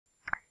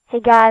Hey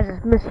guys,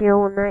 it's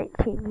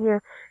Missio19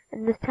 here,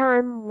 and this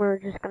time we're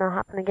just gonna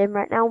hop in a game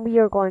right now. We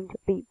are going to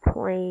be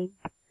playing,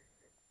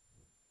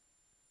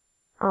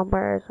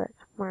 where is it?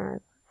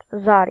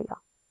 Zarya.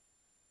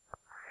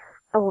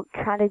 I will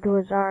try to do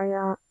a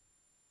Zarya.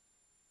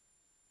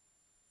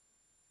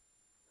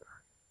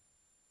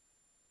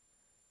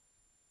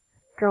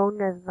 Drone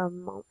as the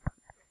mount.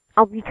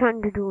 I'll be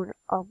trying to do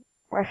a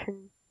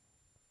Russian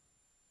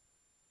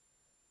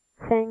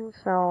thing,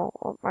 so,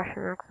 a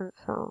Russian accent,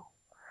 so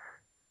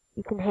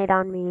you can hate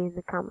on me in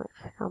the comments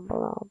down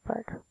below,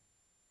 but,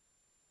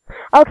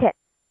 okay.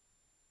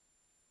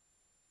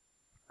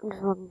 I'm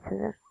just looking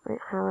through this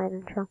highlight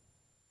intro.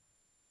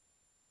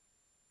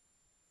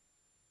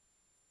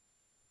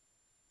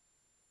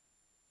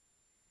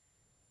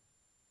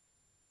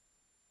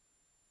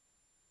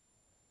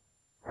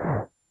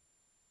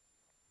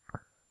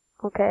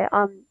 Okay,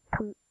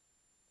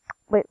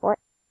 wait, what?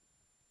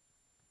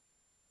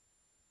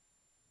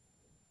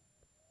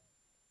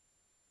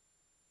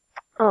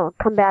 Oh,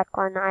 come back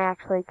when I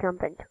actually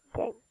jump into the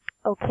game.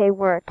 Okay,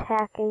 we're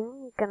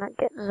attacking. Gonna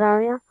get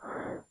Zarya.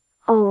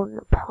 Oh,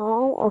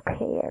 Nepal.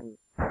 Okay, I'm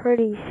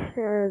pretty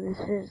sure this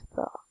is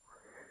not,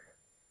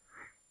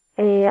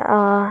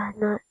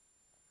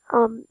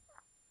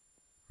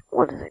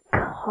 what is it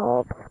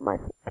called? What am I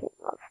thinking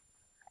of?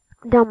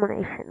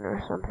 Domination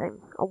or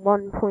something. A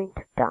 1-point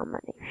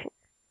domination.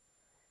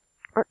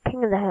 Or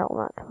King of the Hill,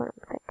 that's what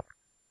I'm thinking.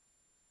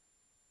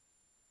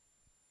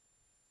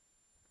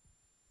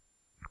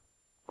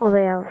 Oh,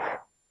 they have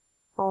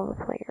all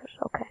the players,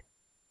 okay.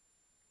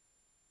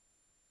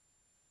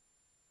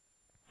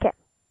 Okay,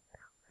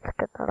 let's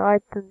get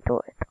right into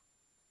it.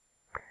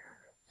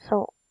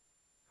 So,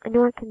 I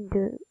know I can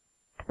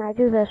I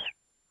do this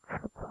for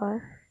the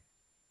plus?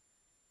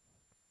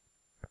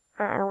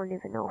 I don't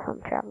even know if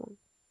I'm traveling.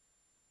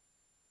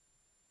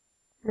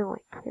 No,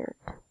 I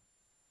can't.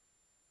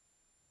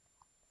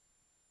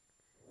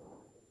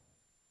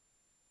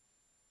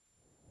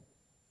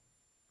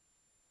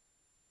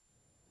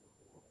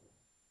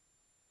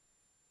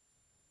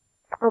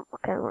 Oh,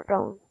 okay, we're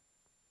going.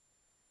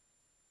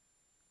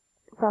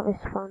 Probably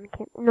spawn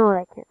camp. No,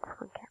 I can't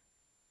spawn camp.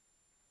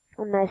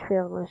 A nice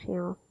field was,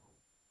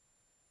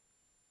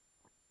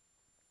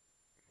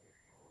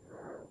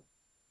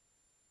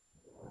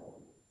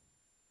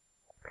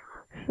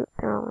 Shoot,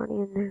 they're already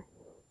in there.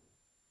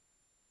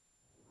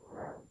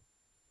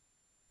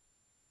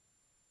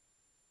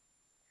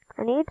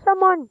 I need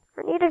someone.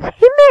 I need a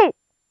teammate.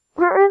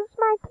 Where is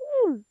my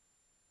team?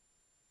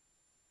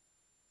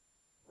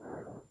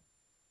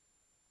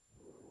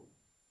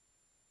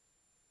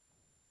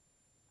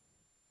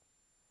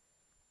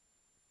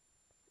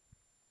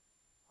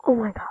 Oh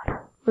my god,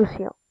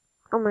 Lucio.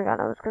 Oh my god,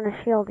 I was gonna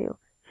shield you.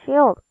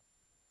 Shield.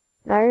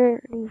 Did I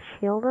already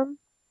shield him?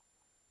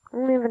 I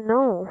don't even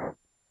know.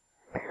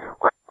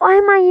 Why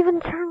am I even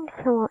trying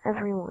to kill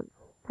everyone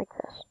like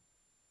this?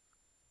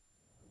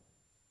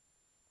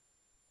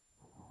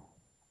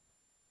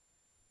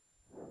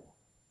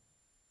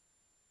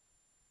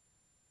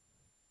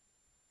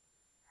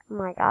 Oh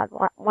my god,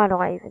 why do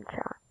I even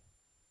try?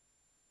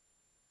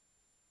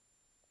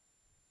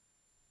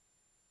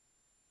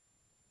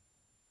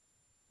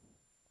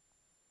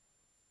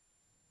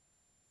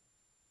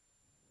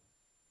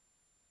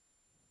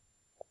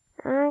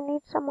 I need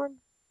someone.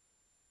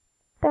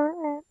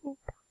 Don't let me.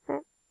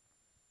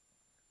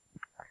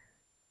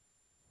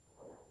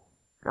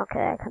 Okay,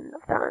 I couldn't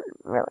have done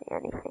really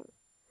anything.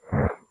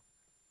 I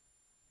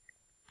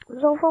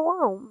was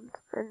overwhelmed,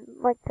 and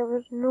like there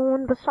was no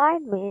one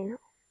beside me.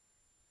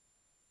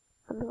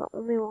 I was the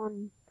only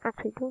one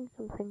actually doing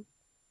something.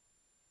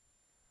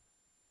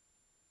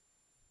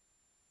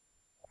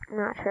 I'm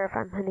not sure if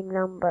I'm hitting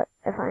them, but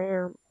if I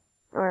am,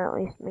 or at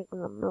least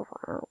making them move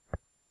around.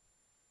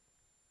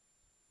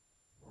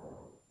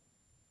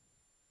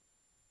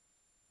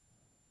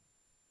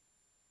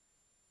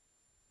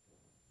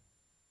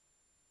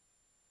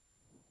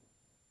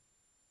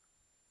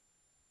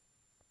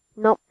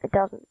 Nope, it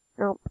doesn't.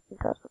 Nope, it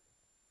doesn't.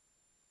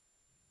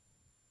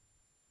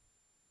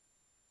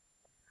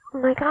 Oh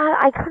my god,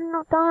 I couldn't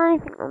have done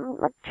anything. I'm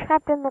like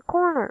trapped in the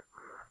corner.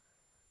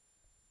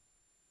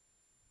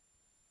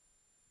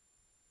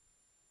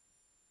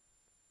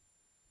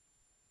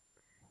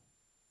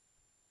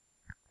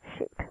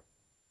 Shoot.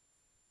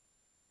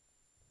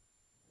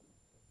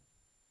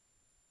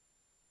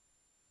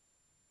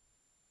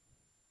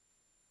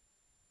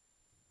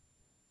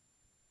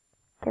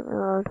 Get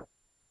reload.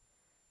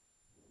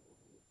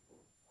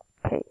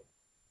 Okay.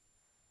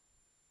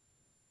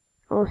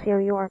 We'll see how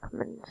you are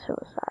committing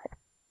suicide.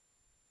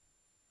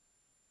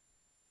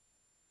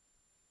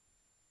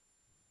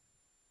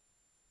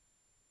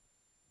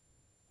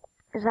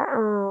 Is that,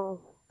 oh,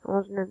 it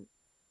wasn't in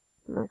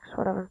mix,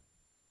 whatever.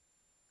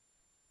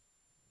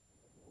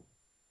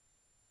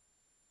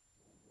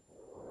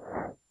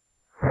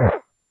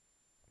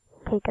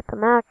 Okay, get the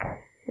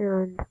Mac,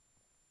 and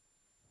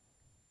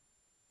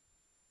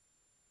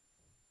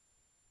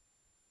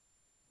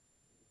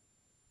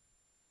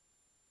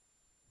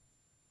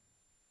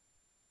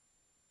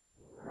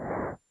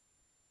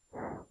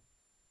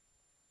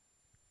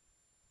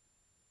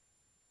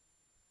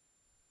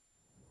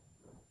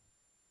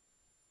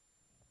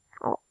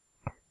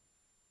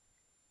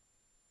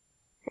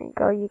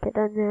go, you get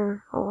in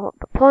there. I'll hold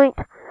the point.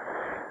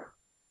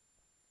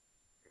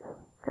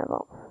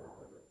 Hello.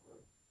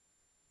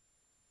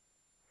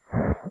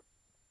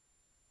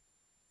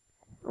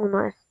 Oh,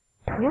 nice.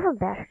 Do we have a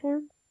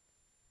bastion?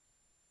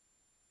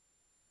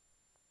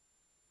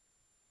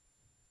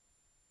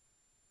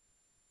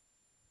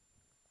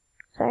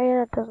 Sorry,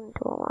 that doesn't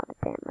do a lot of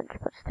damage,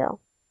 but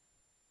still.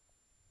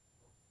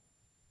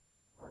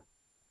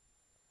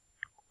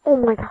 Oh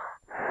my god.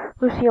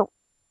 Lucio.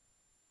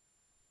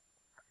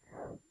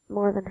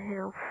 More than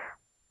half.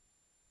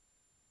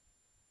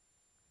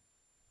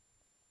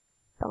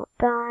 Don't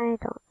die,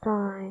 don't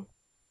die.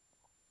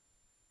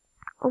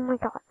 Oh my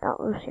god,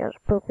 that Lucio's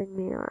pooping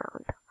me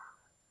around.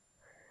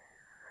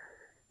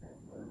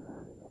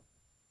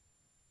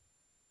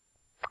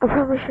 I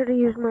probably should have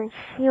used my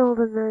shield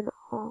and then,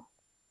 oh,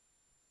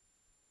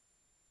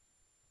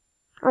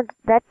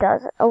 that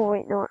does it. Oh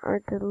wait, no,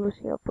 or did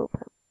Lucio poop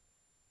him?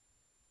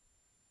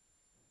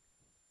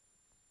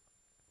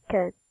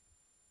 Okay.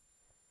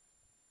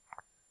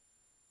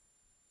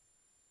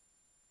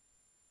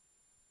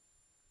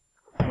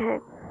 Okay.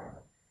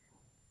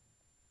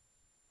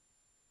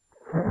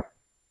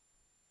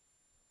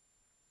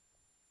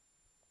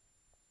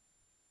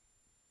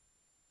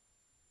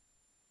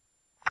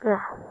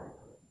 Ah.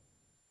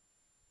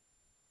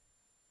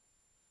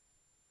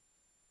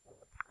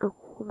 Oh,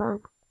 hold on.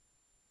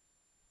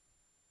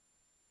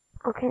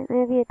 Okay,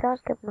 maybe it does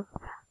give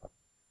knockback.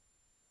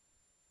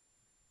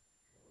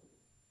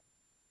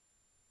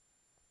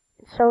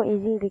 It's so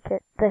easy to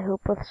get the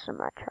hoop with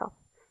Symmetro.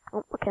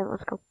 Oh, okay,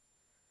 let's go.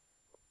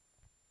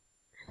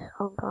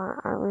 Oh god,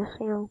 our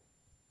Lucio.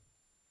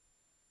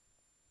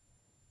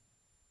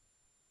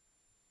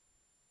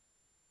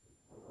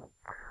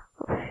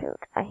 Oh shoot,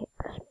 I hate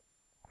this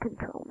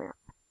control map.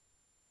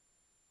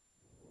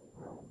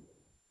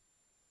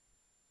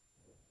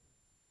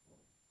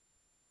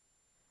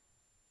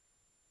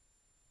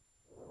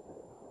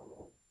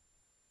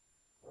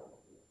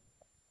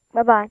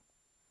 Bye bye.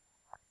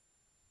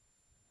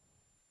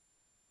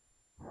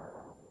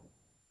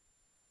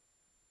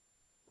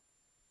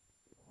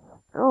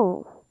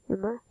 Oh, you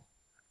must.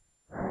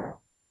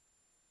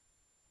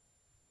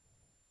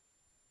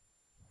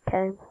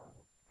 Okay.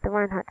 The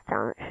Reinhardt's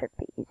down. It should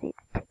be easy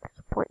to take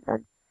this point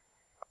then.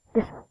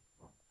 Just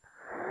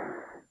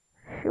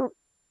shoot.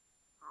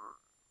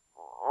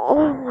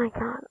 Oh my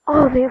god.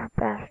 Oh, they have a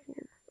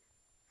bastion.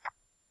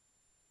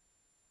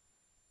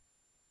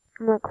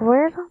 I'm like,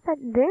 where's all that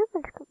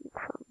damage coming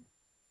from?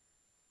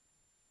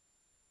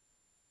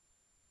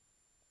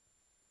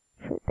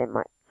 Shoot, they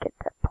might get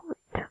that point.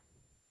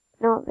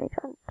 No, they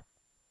don't.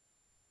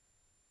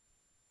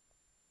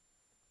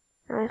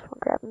 Nice, we're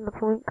grabbing the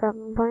point,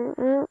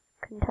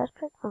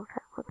 contested?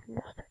 Okay, we're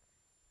contested.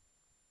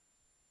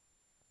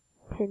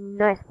 Okay,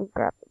 nice, we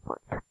grabbed the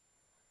point.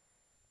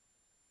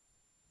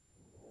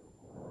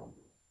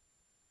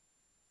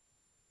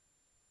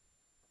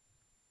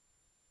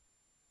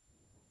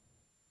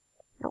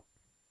 Nope.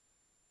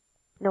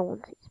 No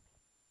one sees me.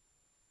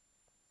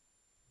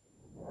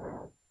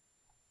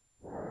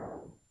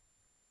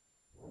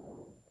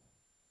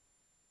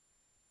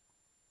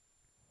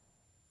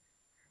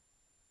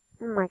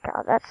 Oh my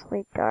god, that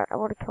sleep dart. I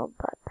would have killed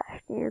that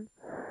bastion.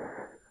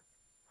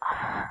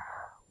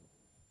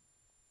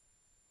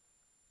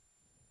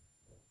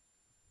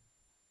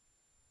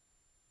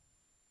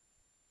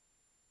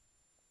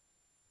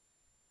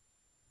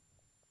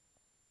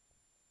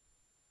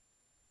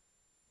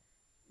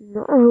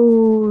 No,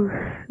 oh,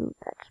 shoot,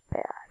 that's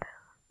bad.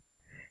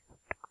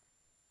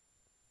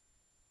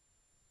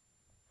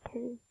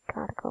 Okay,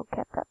 gotta go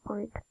get that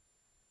point.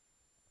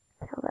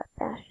 Kill that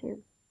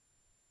bastion.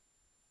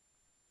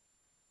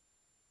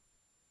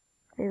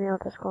 Maybe I'll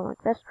just go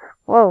like this.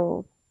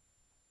 Whoa.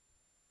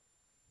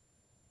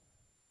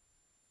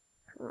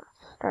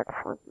 Start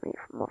flanking me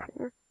from over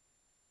here.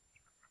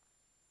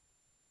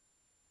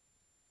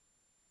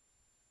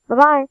 Bye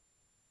bye.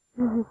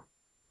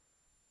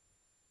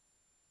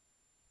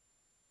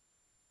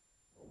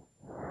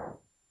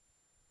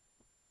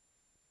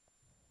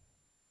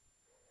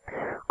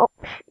 Oh,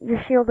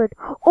 you're shielded.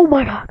 Oh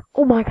my god.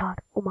 Oh my god.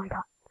 Oh my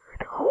god.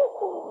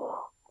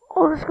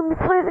 Oh, this is gonna be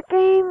play of the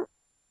game.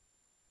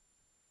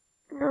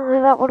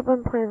 No, that would have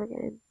been play of the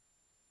game.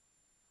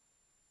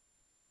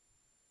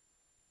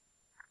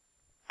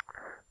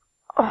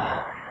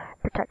 Oh,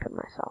 protected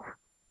myself.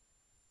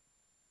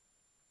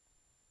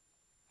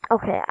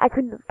 Okay, I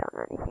couldn't have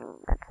done anything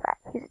against that.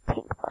 He's a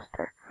tank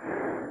buster.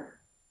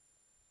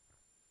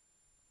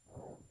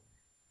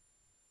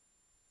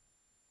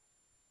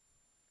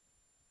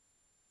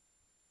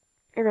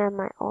 And I have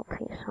my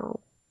ulti,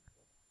 so.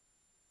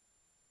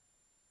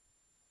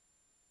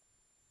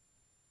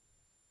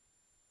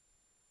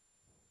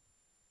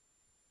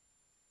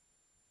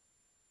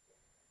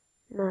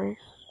 Nice.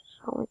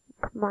 So we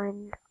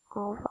combined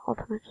all of the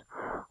ultimates.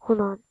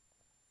 Hold on.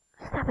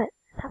 Stop it.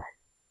 Stop it.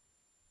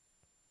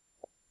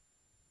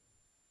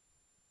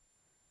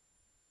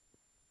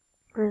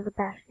 Where's the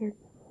bastion?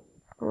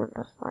 Oh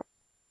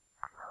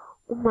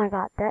my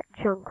god, that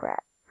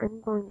Junkrat.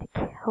 I'm going to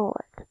kill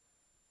it.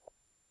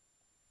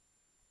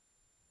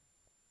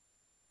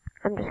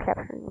 I'm just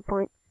capturing the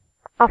point.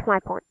 Off my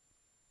point.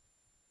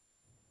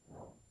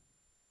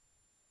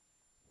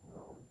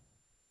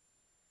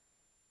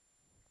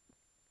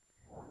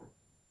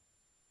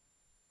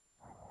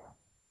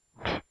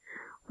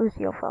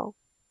 Lucio fell.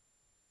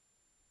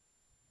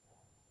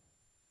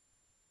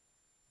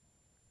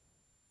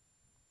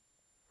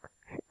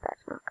 Shit,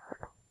 that's not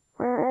good.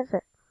 Where is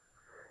it?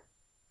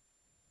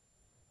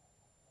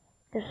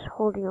 Just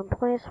hold you in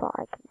place while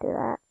I can do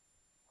that.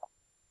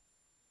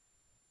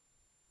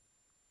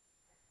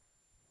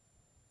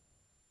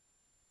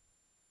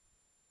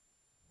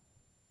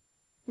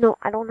 No,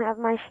 I don't have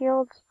my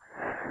shields.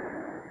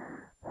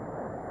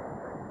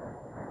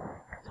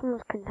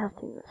 Someone's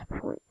contesting this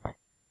point.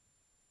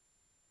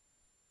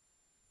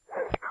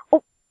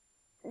 Oh,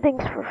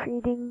 thanks for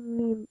feeding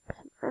me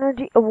some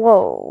energy.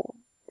 Whoa,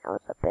 that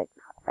was a big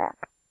knockback.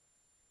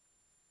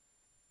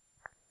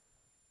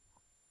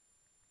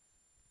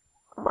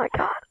 Oh my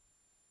god.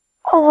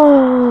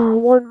 Oh,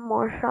 one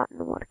more shot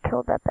and I would have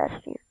killed that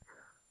Bastion.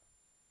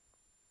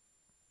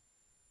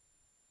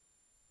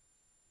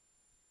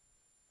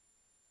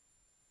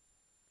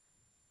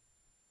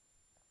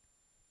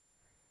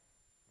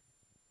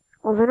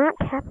 Well, they're not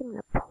capping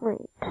the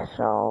point,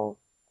 so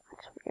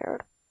that's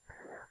weird.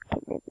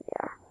 Okay, maybe they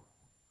are.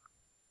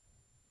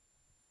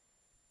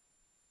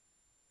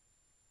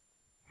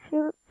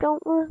 Shoot,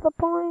 don't lose the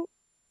point.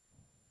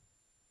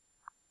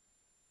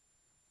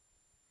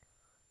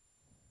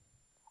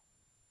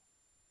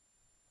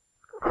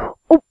 Oh,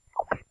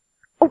 okay.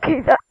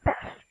 Okay, that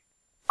Bastion.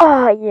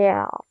 Ah,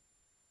 yeah.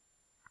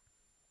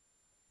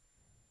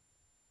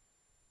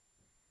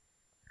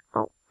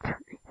 Oh,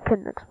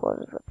 couldn't explode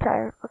his rip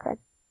tire. Okay.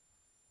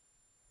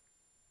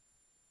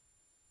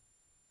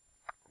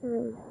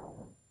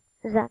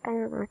 Is that guy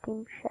on our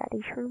team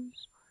Shady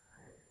Shrooms?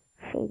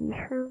 Shady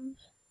Shrooms?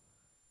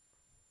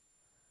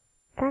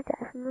 Did I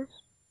die from this?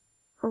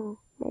 Oh,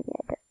 maybe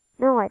I did.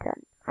 No, I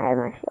didn't. I had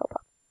my shield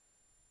up.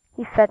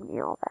 He fed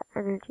me all that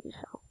energy,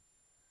 so.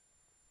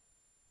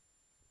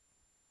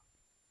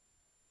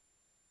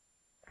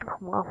 Oh,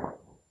 well.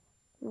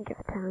 I'll give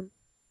it time.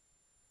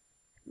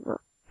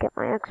 I'll get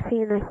my XP,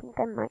 and I think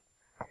I might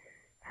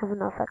have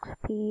enough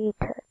XP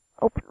to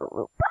open the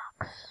loot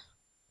box.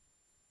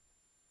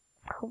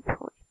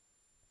 Hopefully.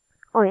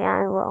 Oh,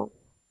 yeah, I will.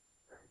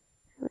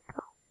 Here we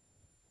go.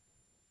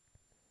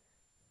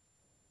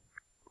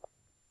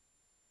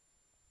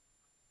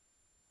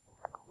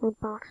 Loot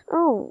box.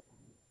 Oh!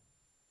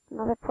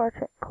 Another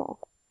portrait. Cool.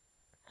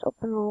 Let's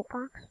open the loot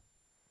box.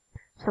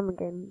 Summer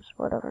games,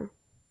 whatever.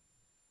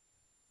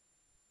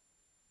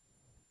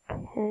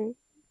 Okay.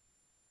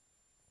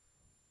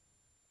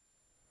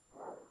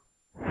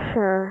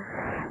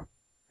 Sure.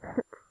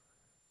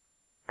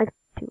 A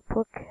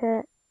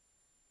duplicate.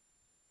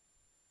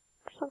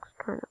 This looks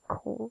kind of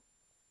cool.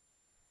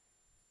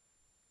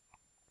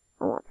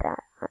 I want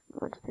that.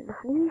 Winston.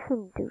 How do you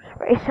even do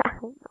sprays? I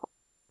don't know.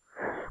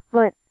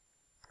 But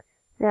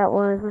that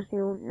was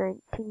Mr.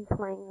 19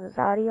 playing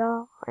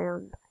Zarya,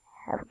 and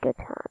have a good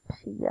time.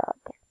 See ya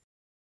again.